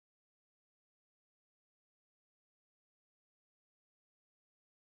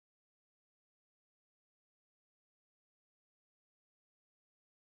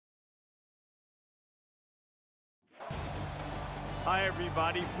Hi,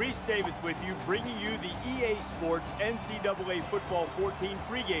 everybody. Reese Davis with you, bringing you the EA Sports NCAA Football 14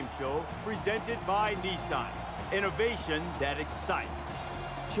 pregame show presented by Nissan. Innovation that excites.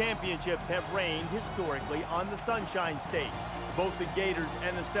 Championships have reigned historically on the Sunshine State. Both the Gators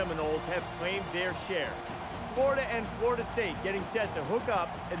and the Seminoles have claimed their share. Florida and Florida State getting set to hook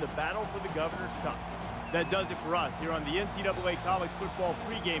up in the battle for the Governor's Cup. That does it for us here on the NCAA College Football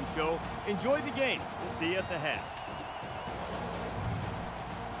pregame show. Enjoy the game. We'll see you at the half.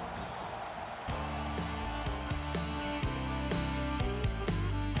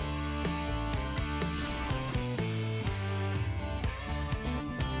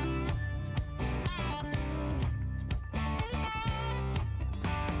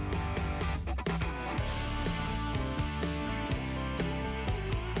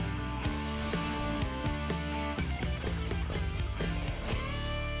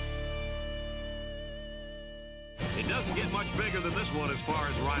 It doesn't get much bigger than this one as far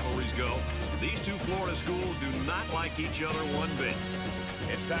as rivalries go. These two Florida schools do not like each other one bit.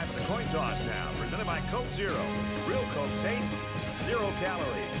 It's time for the coin toss now, presented by Coke Zero. Real Coke taste, 0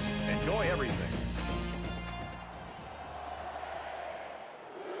 calories. Enjoy everything.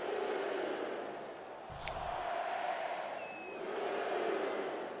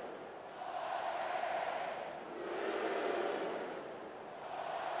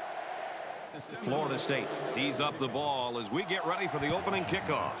 Florida State tees up the ball as we get ready for the opening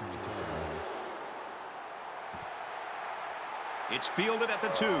kickoff. It's fielded at the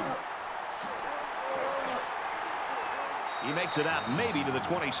 2. He makes it out maybe to the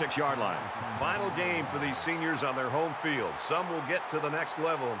 26-yard line. Final game for these seniors on their home field. Some will get to the next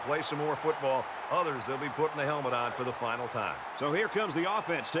level and play some more football. Others, they'll be putting the helmet on for the final time. So here comes the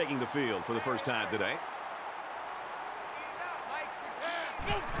offense taking the field for the first time today.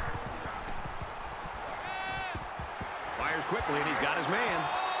 Fires quickly, and he's got his man.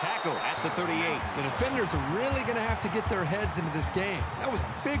 Tackle at the 38. The defenders are really going to have to get their heads into this game. That was a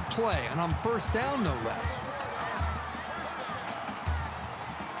big play, and on first down, no less.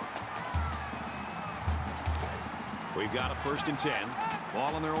 We've got a 1st and 10.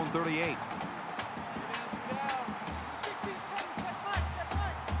 Ball on their own 38.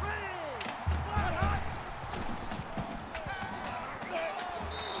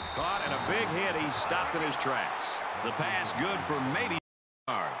 Caught and a big hit. He stopped in his tracks. The pass good for maybe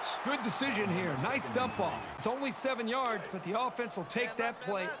yards. Good decision here. Nice dump off. It's only 7 yards, but the offense will take that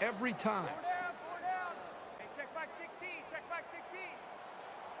play every time. Hey, check back 16. Check back 16.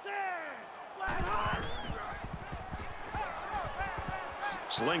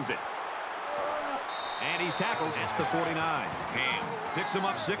 Slings it. And he's tackled at the 49. Cam picks him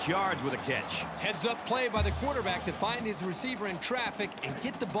up 6 yards with a catch. Heads up play by the quarterback to find his receiver in traffic and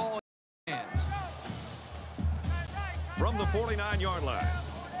get the ball in his hands. From the 49-yard line.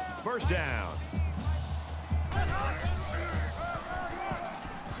 1st down.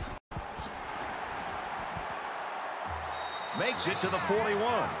 Makes it to the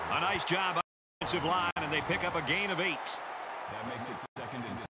 41. A nice job on the offensive line, and they pick up a gain of 8. That makes it 2nd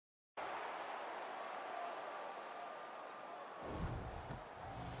and 10.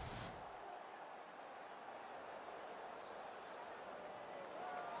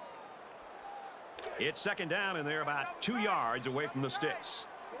 It's 2nd down, and they're about 2 yards away from the sticks.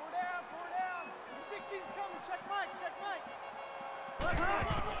 4 down. The 16's coming. Check Mike.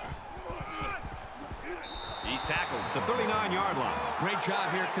 He's tackled at the 39-yard line. Great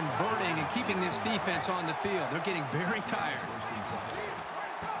job here converting and keeping this defense on the field. They're getting very tired.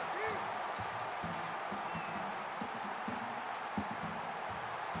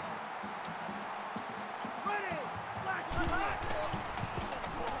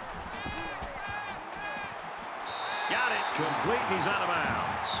 Got it. Complete. He's out of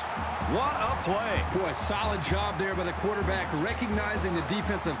bounds. What a play. Boy, solid job there by the quarterback, recognizing the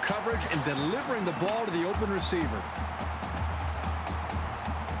defensive coverage and delivering the ball to the open receiver.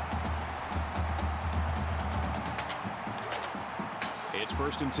 It's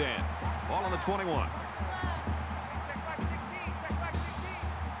 1st and 10. Ball on the 21. Check back 16. Check back 16.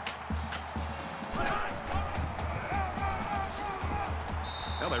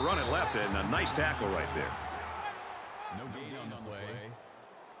 Well, they run it left, and a nice tackle right there. No gain on the play.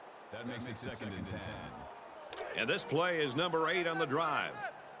 That makes it 2nd and 10. And this play is number 8 on the drive. 4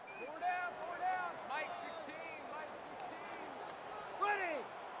 down. Mike 16. Ready.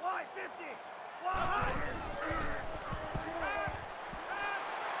 Line 50.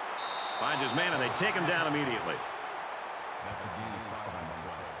 Finds his man, and they take him down immediately. That's a gain of 5 on the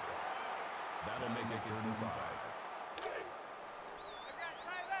play. That'll make it 3rd and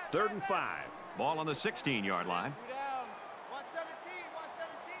 5. 3rd and 5. Ball on the 16-yard line. 2 down. 117.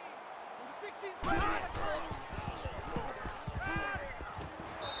 Quick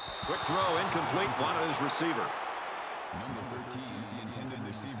throw, incomplete, wanted his receiver. Number 13, the intended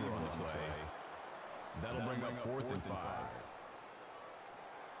receiver on the play. That'll bring up 4th and 5.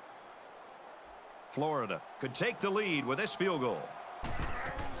 Florida could take the lead with this field goal.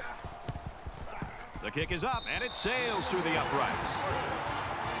 The kick is up, and it sails through the uprights.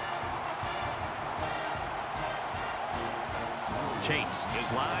 Chase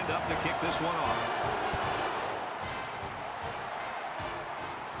is lined up to kick this one off.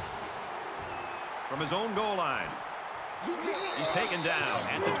 From his own goal line. He's taken down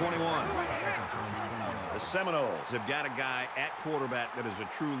at the 21. The Seminoles have got a guy at quarterback that is a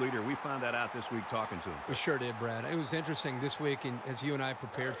true leader. We found that out this week talking to him. We sure did, Brad. It was interesting this week, as you and I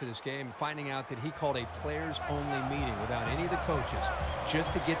prepared for this game, finding out that he called a players-only meeting without any of the coaches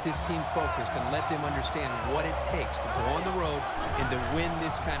just to get this team focused and let them understand what it takes to go on the road and to win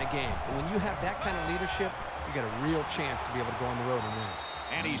this kind of game. And when you have that kind of leadership, you got a real chance to be able to go on the road and win.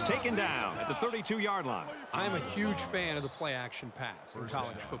 And he's taken down at the 32-yard line. I'm a huge fan of the play-action pass in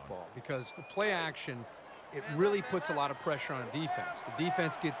college football because the play-action, it really puts a lot of pressure on a defense. The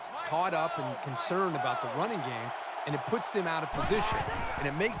defense gets caught up and concerned about the running game, and it puts them out of position. And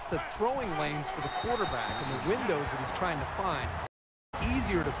it makes the throwing lanes for the quarterback and the windows that he's trying to find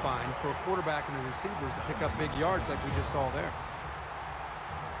easier to find for a quarterback and the receivers to pick up big yards like we just saw there.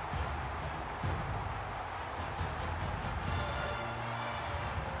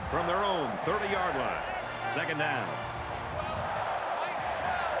 From their own 30-yard line. 2nd down.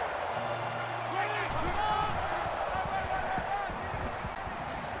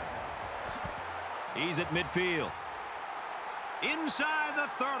 He's at midfield. Inside the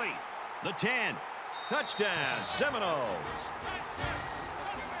 30. The 10. Touchdown, Seminoles.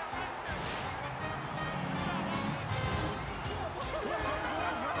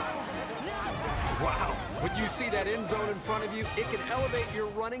 Wow. When you see that end zone in front of you, it can elevate your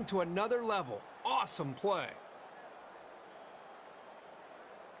running to another level. Awesome play.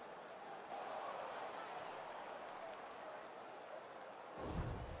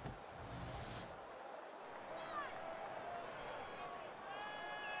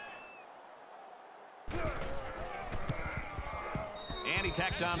 And he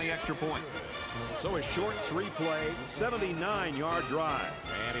tacks on the extra point. So a short 3-play, 79-yard drive,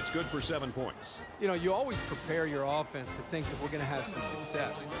 and it's good for 7 points. You know, you always prepare your offense to think that we're going to have some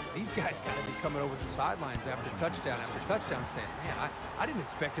success. These guys got to be coming over the sidelines after touchdown saying, man, I didn't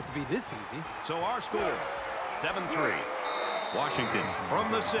expect it to be this easy. So our score, 7-3. Washington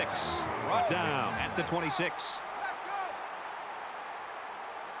from the 6, brought down at the 26.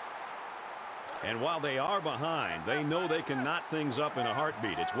 And while they are behind, they know they can knot things up in a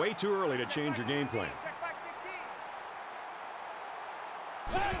heartbeat. It's way too early to change your game plan.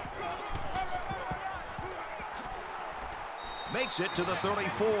 Makes it to the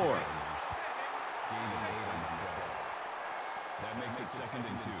 34. That makes it 2nd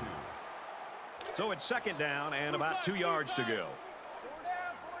and 2. So it's 2nd down and about 2 yards to go.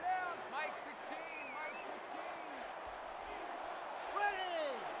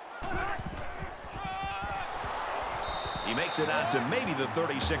 He makes it out to maybe the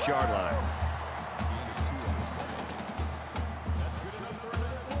 36-yard line.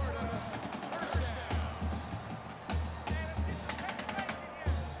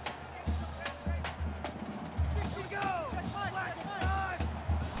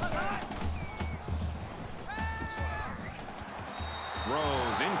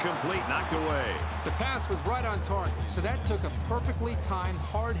 Throws incomplete, knocked away. The pass was right on target, so that took a perfectly timed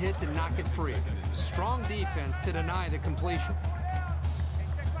hard hit to knock it free. Strong defense to deny the completion.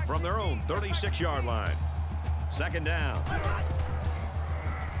 From their own 36-yard line. 2nd down.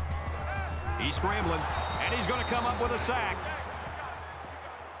 He's scrambling, and he's going to come up with a sack.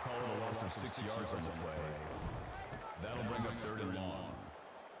 Call it a loss of 6 yards on the play. That'll bring up 3rd and long.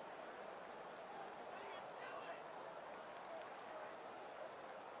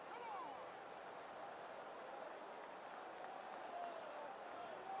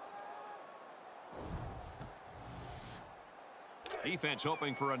 Defense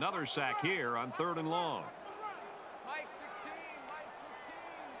hoping for another sack here on 3rd and long. Mike 16, Mike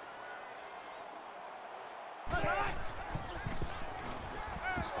 16.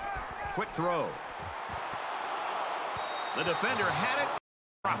 Quick throw. The defender had it,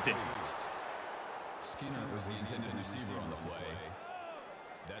 dropped it. Skinner was the intended receiver on the play.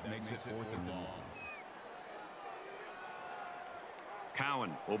 That makes it 4th and long.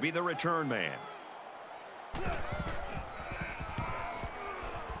 Cowan will be the return man.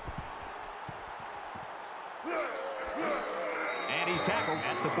 He's tackled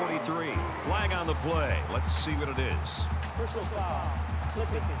at the 43. Flag on the play. Let's see what it is. Personal foul.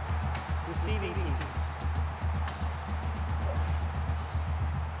 Clipping. Receiving team.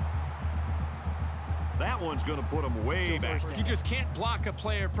 That one's going to put him way back. You just can't block a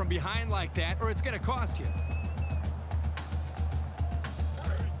player from behind like that, or it's going to cost you.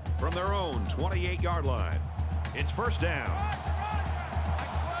 From their own 28-yard line, it's first down.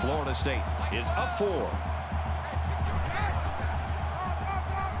 Florida State is up 4.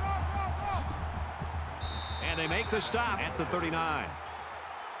 And they make the stop at the 39.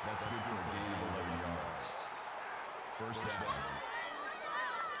 That's good for a gain of 11 yards. First down.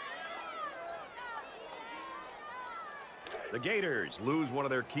 The Gators lose one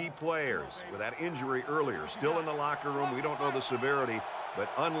of their key players with that injury earlier. Still in the locker room. We don't know the severity, but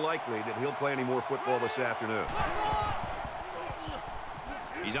unlikely that he'll play any more football this afternoon.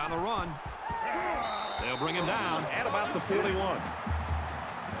 He's on the run. They'll bring him down at about the 41.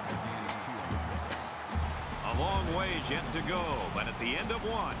 A long ways yet to go, but at the end of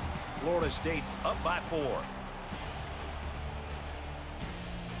one, Florida State's up by 4.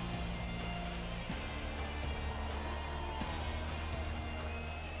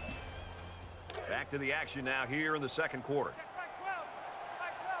 Back to the action now here in the second quarter. Check back 12.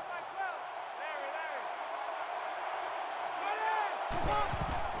 Back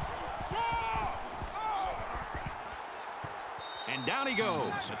 12, And down he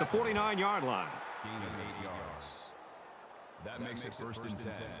goes at the 49-yard line. Gain of 8 yards. That makes it first and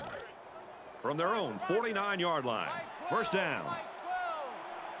 10. From their own 49-yard line. First down. Let's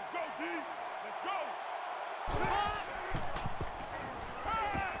go, D. Let's go.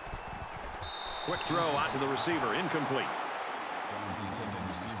 Quick throw out to the receiver. Incomplete. Going to be intended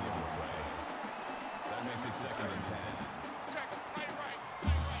receiver on the way. That makes it second and 10. Check. Tight right.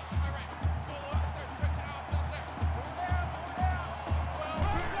 Tight right. Go up there. Check it out. Up there.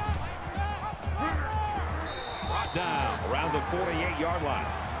 Brought down around the 48-yard line.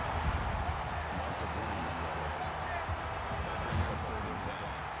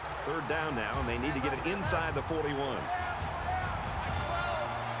 Third down now, and they need to get it inside the 41.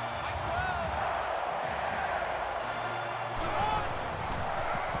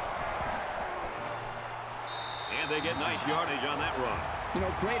 And they get nice yardage on that run. You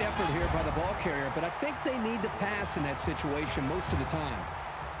know, great effort here by the ball carrier, but I think they need to pass in that situation most of the time.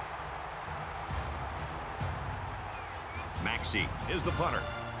 Maxey is the punter.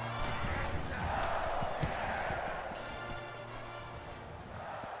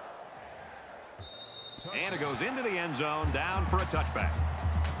 And it goes into the end zone, down for a touchback.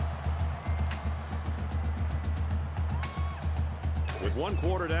 With one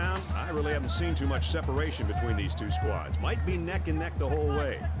quarter down, I really haven't seen too much separation between these two squads. Might be neck and neck the whole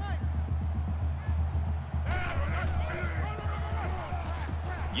way.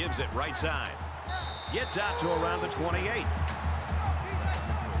 Gives it right side. Gets out to around the 28.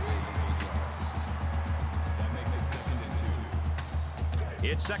 That makes it second and 2.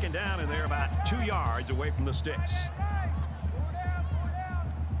 It's second down, and they're about 2 yards away from the sticks. Hey,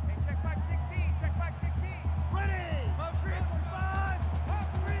 check back 16. Check back 16. Ready. Motion. 5.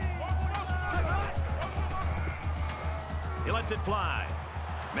 He lets it fly.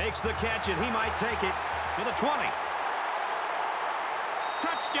 Makes the catch, and he might take it to the 20.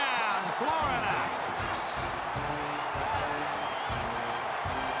 Touchdown, Florida!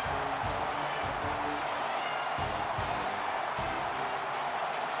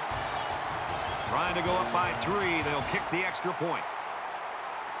 Trying to go up by 3. They'll kick the extra point.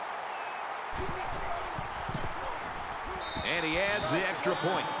 And he adds the extra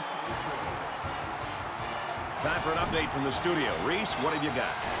point. Time for an update from the studio. Reese, what have you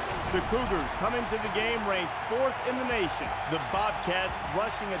got? The Cougars come into the game ranked 4th in the nation. The Bobcats'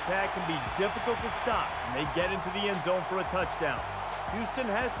 rushing attack can be difficult to stop, and they get into the end zone for a touchdown. Houston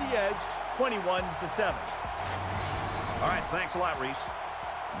has the edge, 21-7. All right, thanks a lot, Reese.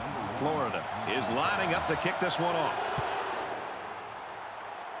 Florida is lining up to kick this one off.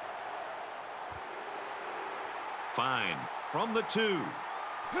 Fine from the 2.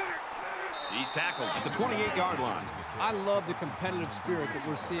 He's tackled at the 28-yard line. I love the competitive spirit that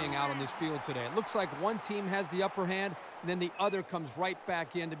we're seeing out on this field today. It looks like one team has the upper hand, and then the other comes right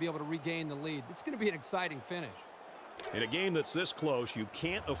back in to be able to regain the lead. It's going to be an exciting finish. In a game that's this close, you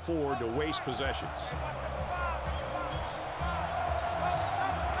can't afford to waste possessions.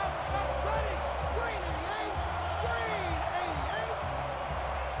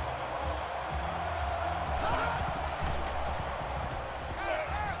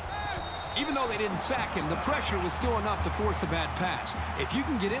 Even though they didn't sack him, the pressure was still enough to force a bad pass. If you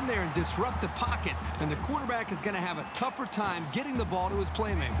can get in there and disrupt the pocket, then the quarterback is going to have a tougher time getting the ball to his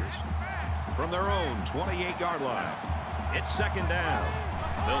playmakers. From their own 28-yard line, it's second down.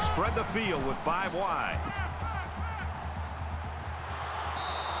 They'll spread the field with 5 wide.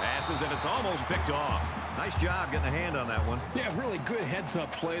 Passes, and it's almost picked off. Nice job getting a hand on that one. Yeah, really good heads-up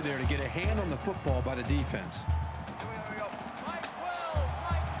play there to get a hand on the football by the defense.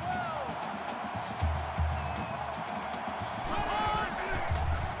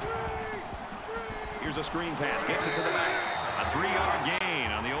 Here's a screen pass. Gets it to the back. A 3-yard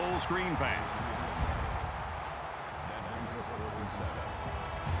gain on the old screen pass. That brings us 4th and 7.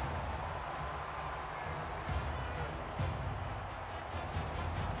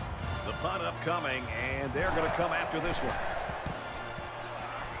 The punt upcoming, and they're going to come after this one.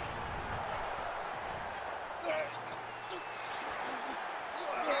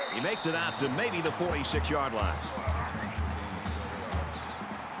 He makes it out to maybe the 46-yard line.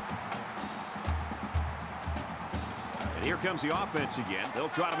 And here comes the offense again. They'll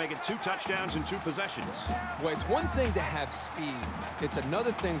try to make it 2 touchdowns in 2 possessions. Well, it's one thing to have speed. It's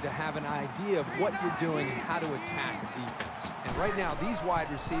another thing to have an idea of what you're doing and how to attack a defense. And right now, these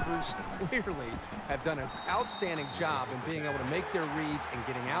wide receivers clearly have done an outstanding job in being able to make their reads and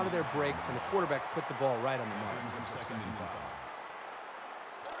getting out of their breaks, and the quarterback put the ball right on the mark. Second and 5.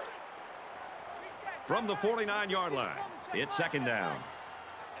 From the 49-yard line, it's second down.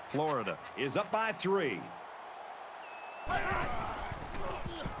 Florida is up by 3.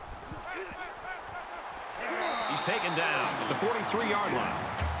 He's taken down at the 43-yard line.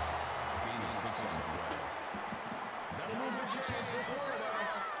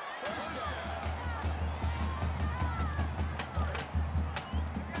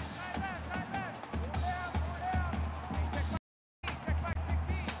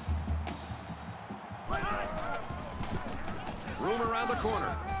 Room around the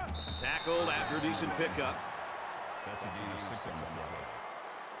corner. Tackled after a decent pickup. That's a gain of 6 on the play.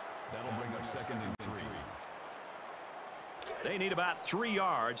 That'll bring up second and 3. They need about 3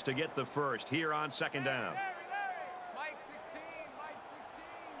 yards to get the first here on second down. Mike 16, Mike 16.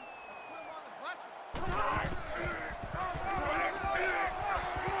 Let's put him on the buses.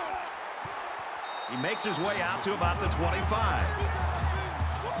 He makes his way out to about the 25.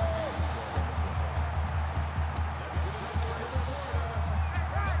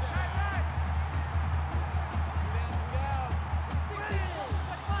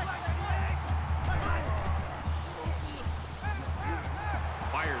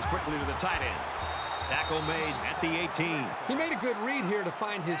 Quickly to the tight end. Tackle made at the 18. He made a good read here to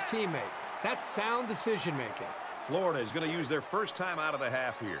find his teammate. That's sound decision-making. Florida is going to use their first time out of the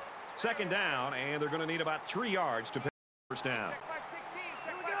half here. Second down, and they're going to need about 3 yards to pick the first down. Check back 16.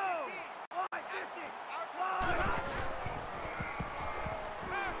 Check back 16.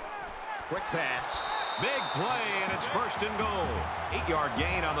 Quick pass. Big play, and it's first and goal. 8-yard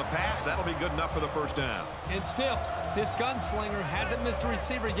gain on the pass. That'll be good enough for the first down. And still, this gunslinger hasn't missed a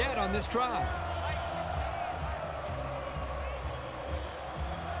receiver yet on this drive.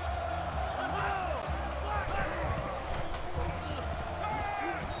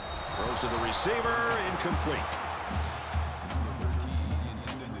 Throws to the receiver, incomplete.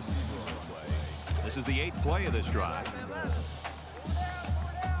 This is the 8th play of this drive.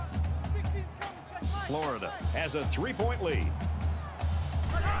 Florida has a 3-point lead.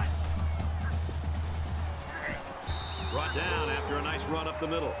 Brought down after a nice run up the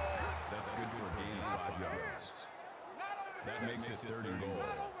middle. That's good for a gain of 5 yards. That makes it 3rd and goal.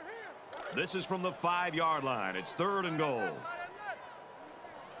 This is from the 5-yard line. It's 3rd and goal. 3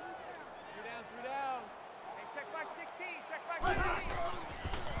 down, 3 down. Hey, check back 16. Check back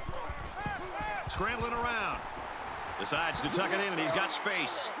 16. Scrambling around. Decides to tuck it in, and he's got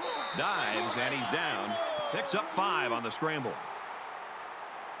space. Dives, and he's down. Picks up 5 on the scramble.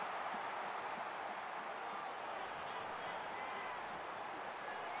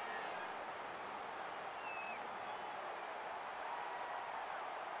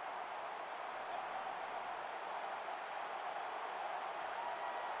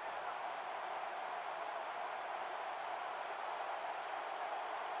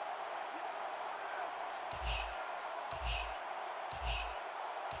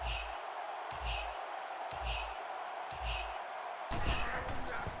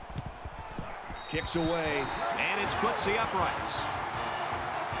 Kicks away, and it splits the uprights.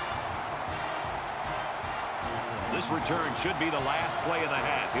 This return should be the last play of the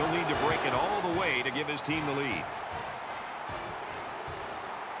half. He'll need to break it all the way to give his team the lead.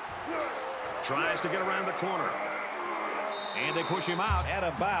 Tries to get around the corner. And they push him out at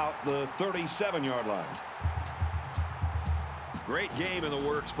about the 37-yard line. Great game in the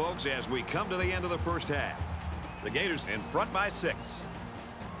works, folks, as we come to the end of the first half. The Gators in front by 6.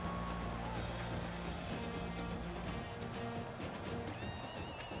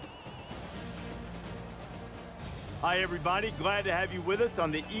 Hi, everybody. Glad to have you with us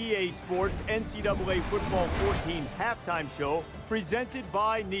on the EA Sports NCAA Football 14 halftime show presented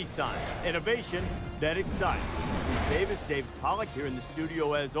by Nissan. Innovation that excites. Bruce Davis, David Pollack here in the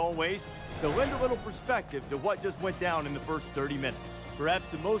studio as always to lend a little perspective to what just went down in the first 30 minutes. Perhaps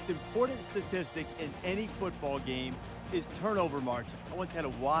the most important statistic in any football game is turnover margin. I once had a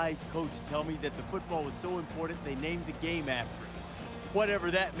wise coach tell me that the football was so important they named the game after it.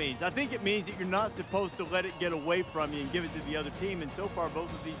 Whatever that means. I think it means that you're not supposed to let it get away from you and give it to the other team, and so far both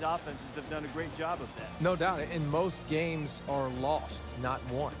of these offenses have done a great job of that. No doubt, and most games are lost, not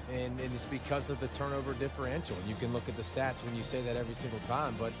won, and it's because of the turnover differential. And you can look at the stats when you say that every single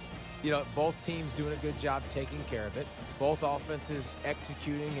time, but you know, both teams doing a good job taking care of it. Both offenses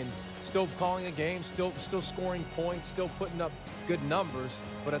executing and still calling a game, still scoring points, still putting up good numbers,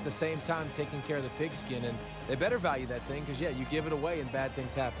 but at the same time taking care of the pigskin. And they better value that thing because, yeah, you give it away and bad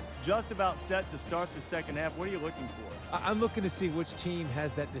things happen. Just about set to start the second half. What are you looking for? I'm looking to see which team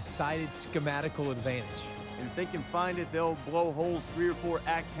has that decided schematical advantage. And if they can find it, they'll blow holes 3 or 4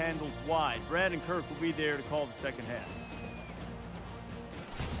 axe handles wide. Brad and Kirk will be there to call the second half.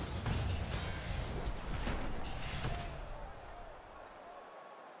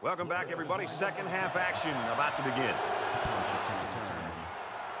 Welcome back, everybody. Second half action about to begin.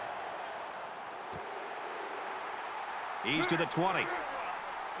 He's to the 20.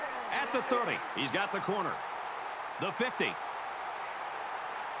 At the 30. He's got the corner. The 50.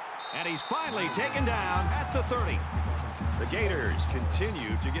 And he's finally taken down at the 30. The Gators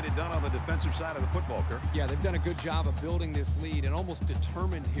continue to get it done on the defensive side of the football, Kirk. Yeah, they've done a good job of building this lead and almost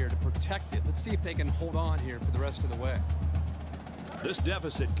determined here to protect it. Let's see if they can hold on here for the rest of the way. This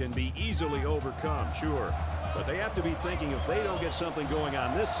deficit can be easily overcome, sure. But they have to be thinking if they don't get something going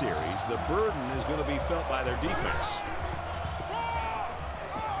on this series, the burden is going to be felt by their defense.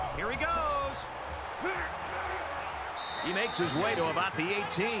 Here he goes. He makes his way to about the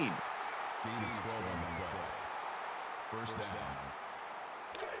 18. First down.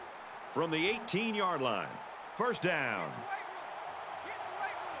 From the 18-yard line. First down.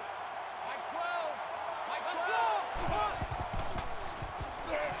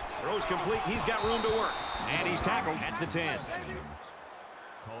 Throws complete. He's got room to work. And he's tackled at the 10.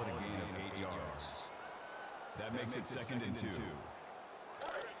 Call it a gain of 8 yards. That makes it second and 2. Larry.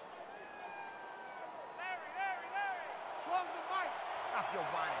 12's the mic. Stop your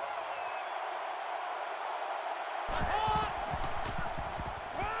whining.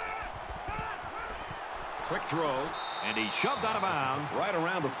 Quick throw. And he's shoved out of bounds right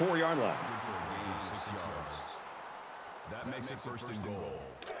around the 4-yard line. That makes it first and goal.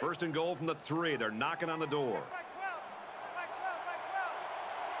 First and goal from the 3. They're knocking on the door.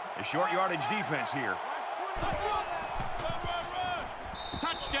 A short yardage defense here.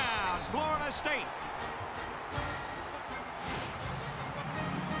 Touchdown, Florida State.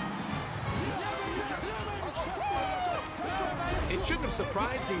 It shouldn't have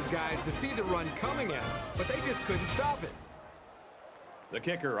surprised these guys to see the run coming at them, but they just couldn't stop it. The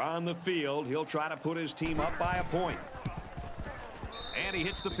kicker on the field. He'll try to put his team up by a point. And he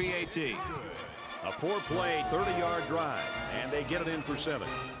hits the PAT. A 4-play, 30-yard drive, and they get it in for 7.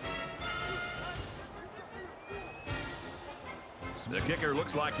 The kicker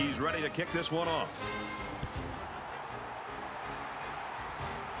looks like he's ready to kick this one off.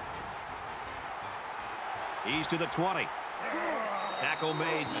 He's to the 20. Tackle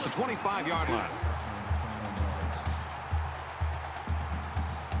made at the 25-yard line.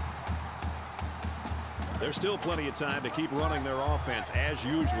 There's still plenty of time to keep running their offense as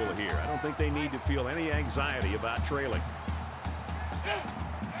usual here. I don't think they need to feel any anxiety about trailing.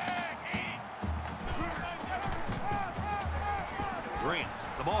 Grant,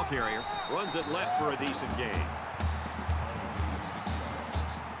 the ball carrier, runs it left for a decent gain.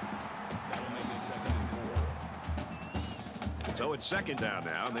 So it's second down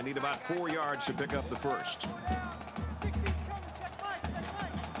now, and they need about 4 yards to pick up the first.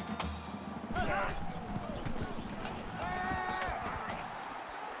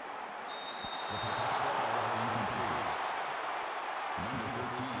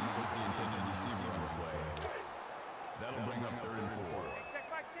 That'll bring up 3rd and 4. Check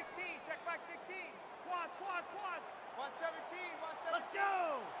back 16. Check back 16. Quads. 117. Let's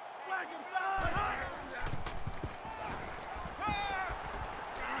go. Flag and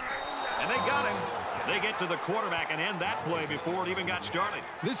And they got him. They get to the quarterback and end that play before it even got started.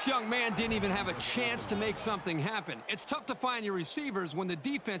 This young man didn't even have a chance to make something happen. It's tough to find your receivers when the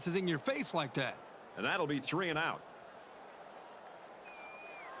defense is in your face like that. And that'll be 3 and out.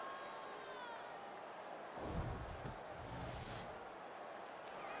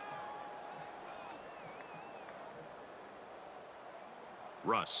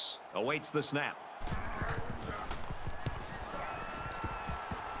 Russ awaits the snap.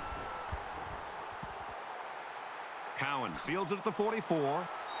 Cowan fields it at the 44.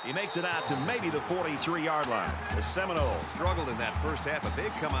 He makes it out to maybe the 43-yard line. The Seminoles struggled in that first half, but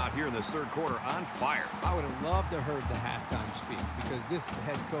they've come out here in this third quarter on fire. I would have loved to heard the halftime speech because this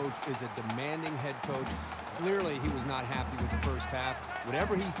head coach is a demanding head coach. Clearly, he was not happy with the first half.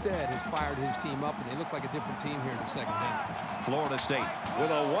 Whatever he said has fired his team up, and they look like a different team here in the second half. Florida State with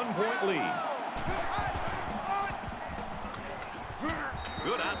a 1-point lead.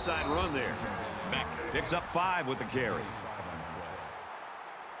 Good outside run there. Beck picks up 5 with the carry.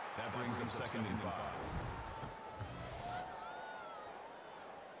 That brings him 2nd and 5.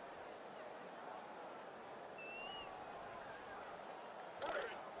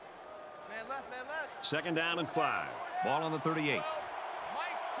 Man left, man left. 2nd down and 5. Ball on the 38. Mike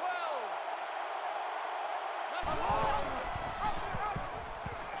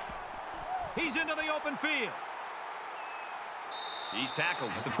 12. He's into the open field. He's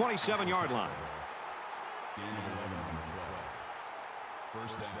tackled at the 27-yard line. Gain of 11 on the play.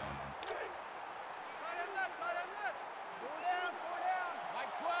 First down. Tight end left, tight end left. Four down, four down.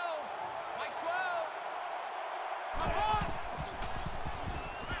 Mike 12. Mike 12.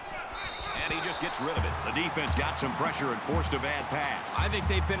 And he just gets rid of it. The defense got some pressure and forced a bad pass. I think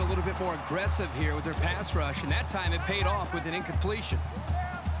they've been a little bit more aggressive here with their pass rush, and that time it paid off with an incompletion.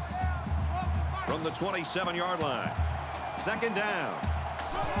 From the 27-yard line. 2nd down.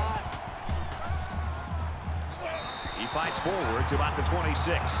 He fights forward to about the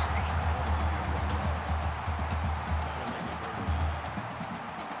 26.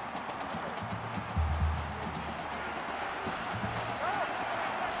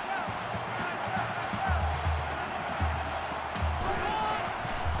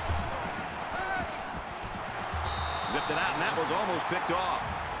 Zipped it out, and that was almost picked off.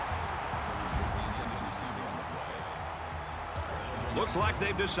 Looks like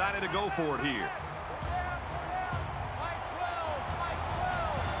they've decided to go for it here.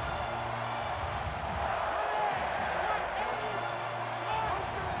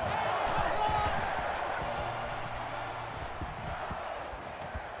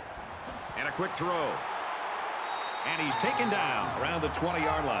 And a quick throw. And he's taken down around the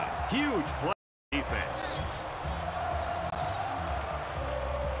 20-yard line. Huge play defense.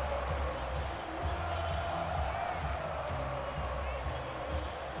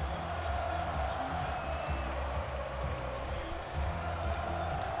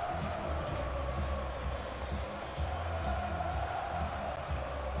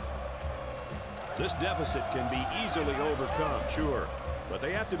 This deficit can be easily overcome, sure. But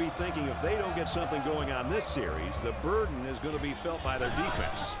they have to be thinking if they don't get something going on this series, the burden is going to be felt by their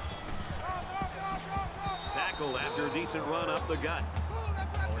defense. Tackled after a decent run up the gut.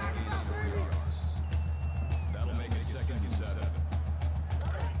 That'll make it 2nd and 7.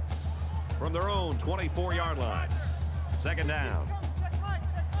 From their own 24-yard line. 2nd down. Check Mike,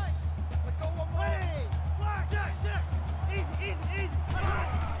 check Mike. Let's go one way. Check, check. Easy, easy, easy.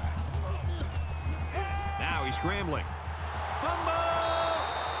 Now he's scrambling. Fumble!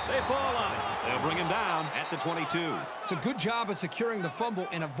 They fall on it. They'll bring him down at the 22. It's a good job of securing the fumble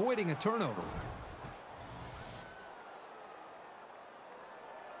and avoiding a turnover.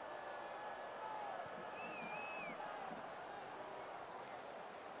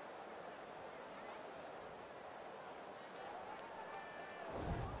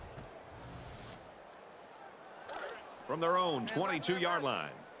 From their own 22-yard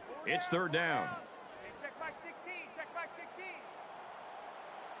line. It's 3rd down. Hey, check Mike 16, check Mike 16.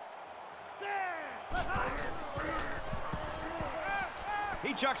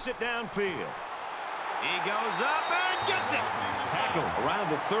 He chucks it downfield. He goes up and gets it. Tackled around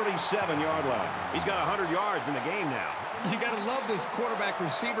the 37-yard line. He's got 100 yards in the game now. You got to love this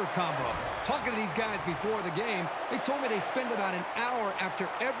quarterback-receiver combo. Talking to these guys before the game, they told me they spend about an hour after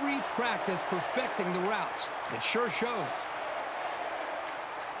every practice perfecting the routes. It sure shows.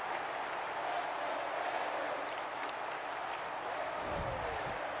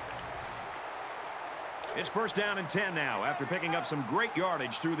 It's 1st down and 10 now after picking up some great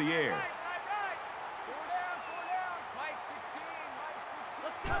yardage through the air. Four down, Mike 16,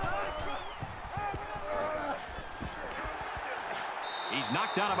 Mike 16. Let's go. He's It's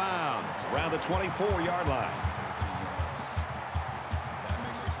knocked out of bounds around the 24-yard line. That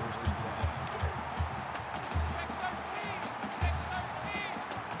makes it first and 10.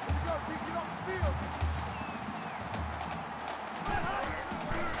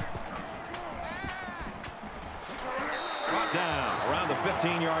 Brought down around the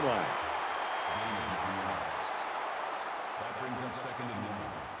 15-yard line. That brings up second and 1.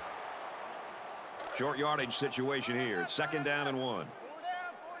 Short yardage situation here. It's second down and 1. 4 down,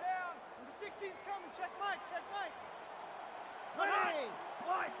 4 down. Number 16's coming. Check Mike, check Mike. Ready.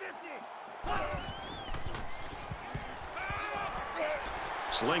 Wide 50.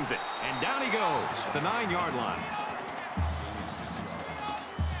 Slings it, and down he goes at the 9-yard line.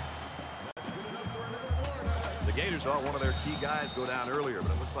 The Gators thought one of their key guys go down earlier,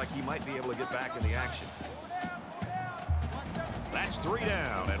 but it looks like he might be able to get back in the action. That's 3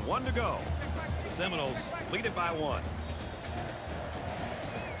 down and 1 to go. The Seminoles lead it by 1.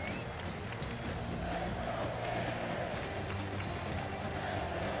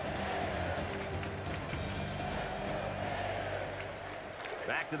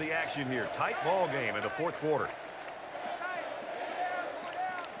 Back to the action here. Tight ball game in the fourth quarter.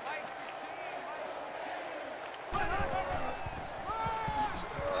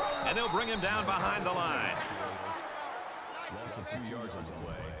 And they'll bring him down behind the line. Loss of 2 yards on the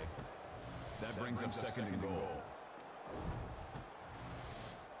play. That brings up second and goal.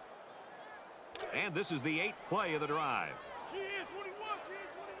 And this is the 8th play of the drive. Key in 21, key in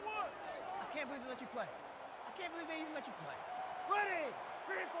 21. I can't believe they let you play. I can't believe they even let you play. Ready.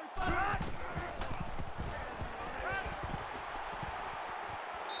 Green 45.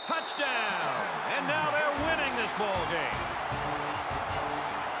 Touchdown! And now they're winning this ball game.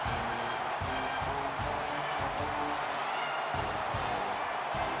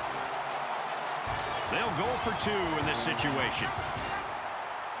 They'll go for 2 in this situation.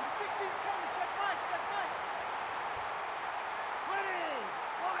 Number 16's coming. Check Mike, check Mike. Ready.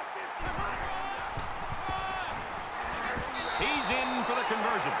 Wide 50. He's in for the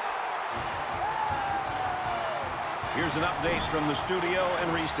conversion. Here's an update from the studio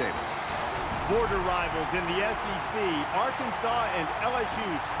and Reese Davis. Border rivals in the SEC, Arkansas and LSU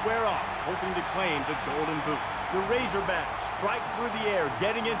square off, hoping to claim the Golden Boot. The Razorbacks strike through the air,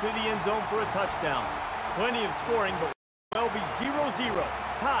 getting into the end zone for a touchdown. Plenty of scoring, but will be 0-0,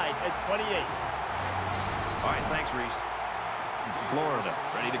 tied at 28. All right, thanks, Reese. Florida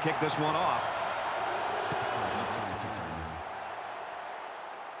ready to kick this one off.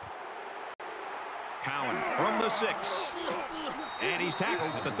 Cowan from the 6. And he's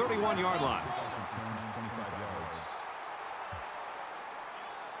tackled at the 31-yard line.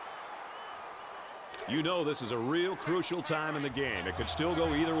 You know this is a real crucial time in the game. It could still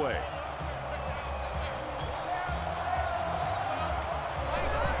go either way.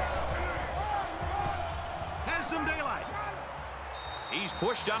 Has some daylight. He's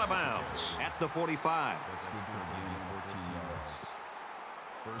pushed out of bounds at the 45. That's good for a gain of 14 yards.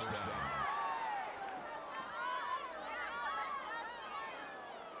 First down.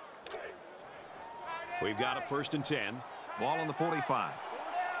 We've got a 1st and 10. Ball on the 45. 4 down,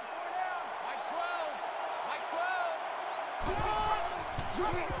 4 down. Mike 12.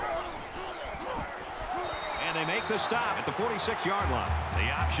 Mike 12. And they make the stop at the 46-yard line. The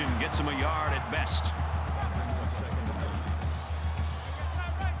option gets him a yard at best. Brings up second and 9.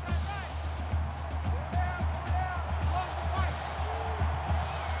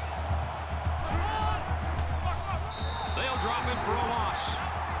 They'll drop him for a loss.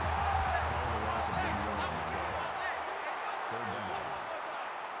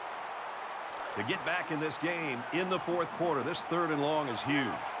 To get back in this game in the fourth quarter, this 3rd and long is huge.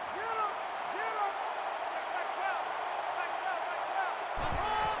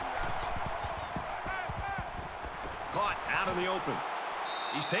 Caught out in the open.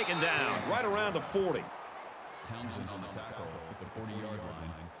 He's taken down right around the 40. Townsend's on the tackle at the 40-yard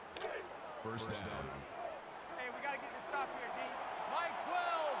line. First down. Hey, we got to get this stop here, D. Mike 12,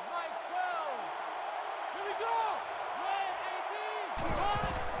 Mike 12. Here we go. Red 18.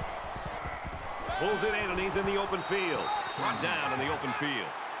 Pulls it in, and he's in the open field. Brought down in the open field.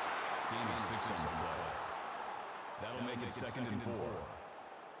 Gain of 6 on the play. That'll make it second and 4.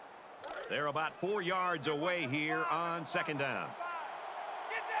 They're about 4 yards away here on second down.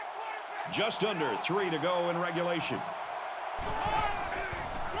 Get that quarterback. Just under 3 to go in regulation.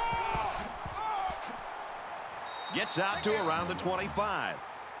 Gets out to around the 25.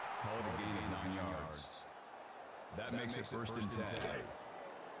 Call it a gain of 9 yards. That makes it 1st and 10.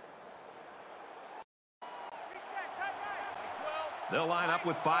 They'll line up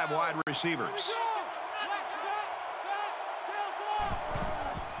with 5 wide receivers.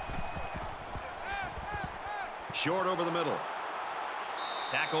 Short over the middle.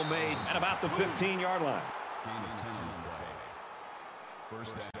 Tackle made at about the 15-yard line.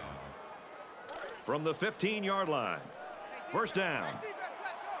 First down. From the 15-yard line. First down.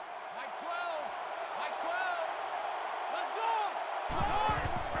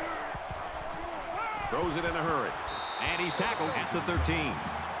 Throws it in a hurry. And he's tackled at the 13.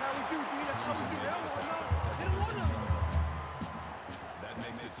 That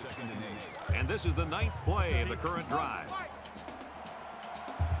makes it 2nd and 8. And this is the 9th play of the current drive.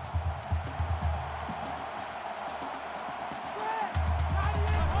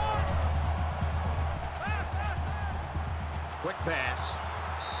 Quick pass.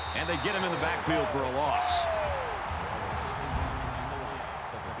 And they get him in the backfield for a loss.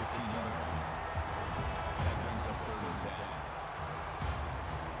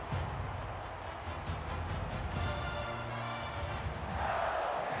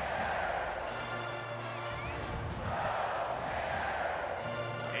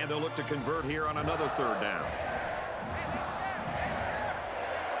 And they'll look to convert here on another 3rd down.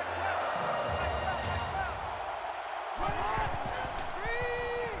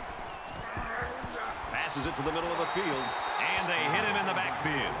 Passes it to the middle of the field, and they hit him in the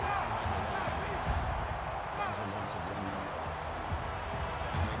backfield.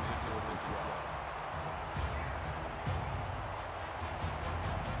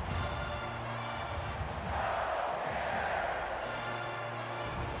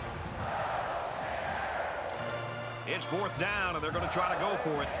 It's 4th down, and they're going to try to go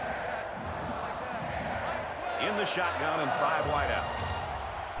for it. In the shotgun and 5 wideouts.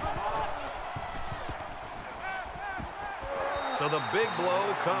 So the big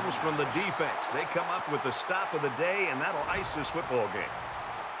blow comes from the defense. They come up with the stop of the day, and that'll ice this football game.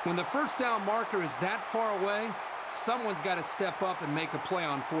 When the first down marker is that far away, someone's got to step up and make a play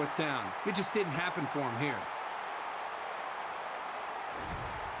on 4th down. It just didn't happen for him here.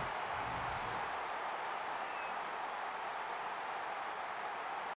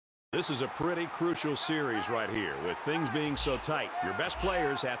 This is a pretty crucial series right here with things being so tight. Your best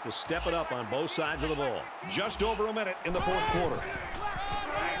players have to step it up on both sides of the ball. Just over a minute in the 4th quarter.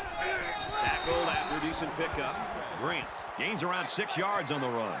 Tackled after a decent pickup. Grant gains around 6 yards on the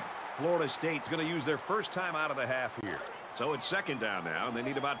run. Florida State's going to use their first time out of the half here. So it's 2nd down now, and they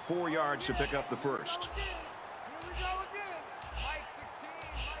need about 4 yards to pick up the first.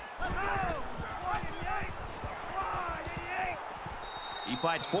 He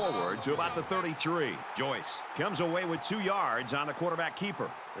fights forward to about the 33. Joyce comes away with 2 yards on the quarterback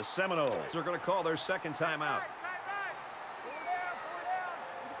keeper. The Seminoles are going to call their 2nd timeout.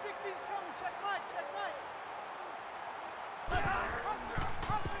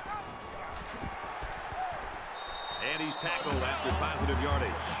 And he's tackled after positive yardage.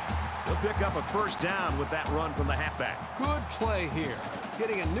 He'll pick up a 1st down with that run from the halfback. Good play here.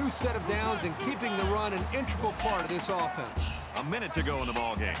 Getting a new set of downs and keeping the run an integral part of this offense. A minute to go in the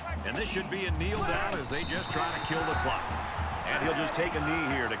ball game. And this should be a kneel down as they just try to kill the clock. And he'll just take a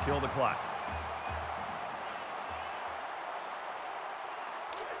knee here to kill the clock.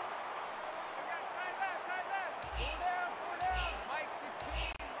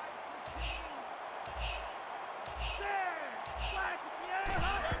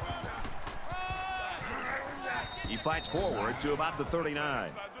 He fights forward to about the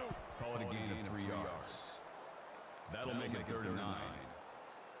 39. Call it a gain of 3 yards. That'll make it 3rd and 9.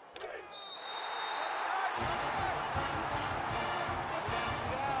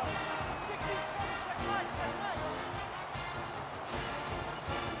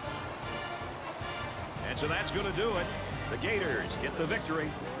 And so that's going to do it. The Gators get the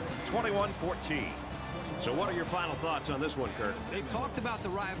victory, 21-14. So what are your final thoughts on this one, Kirk? They've talked about the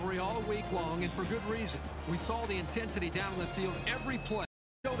rivalry all week long, and for good reason. We saw the intensity down on the field every play.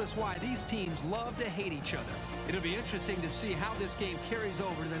 Showed us why these teams love to hate each other. It'll be interesting to see how this game carries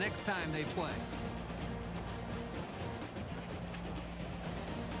over to the next time they play.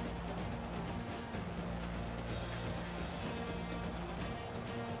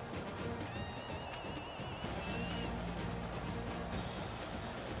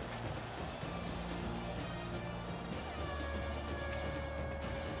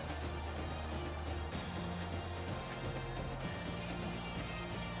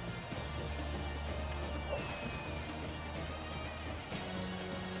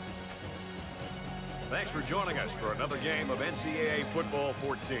 Thanks for joining us for another game of NCAA Football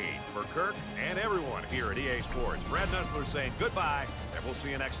 14. For Kirk and everyone here at EA Sports, Brad Nussler saying goodbye, and we'll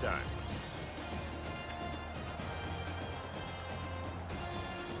see you next time.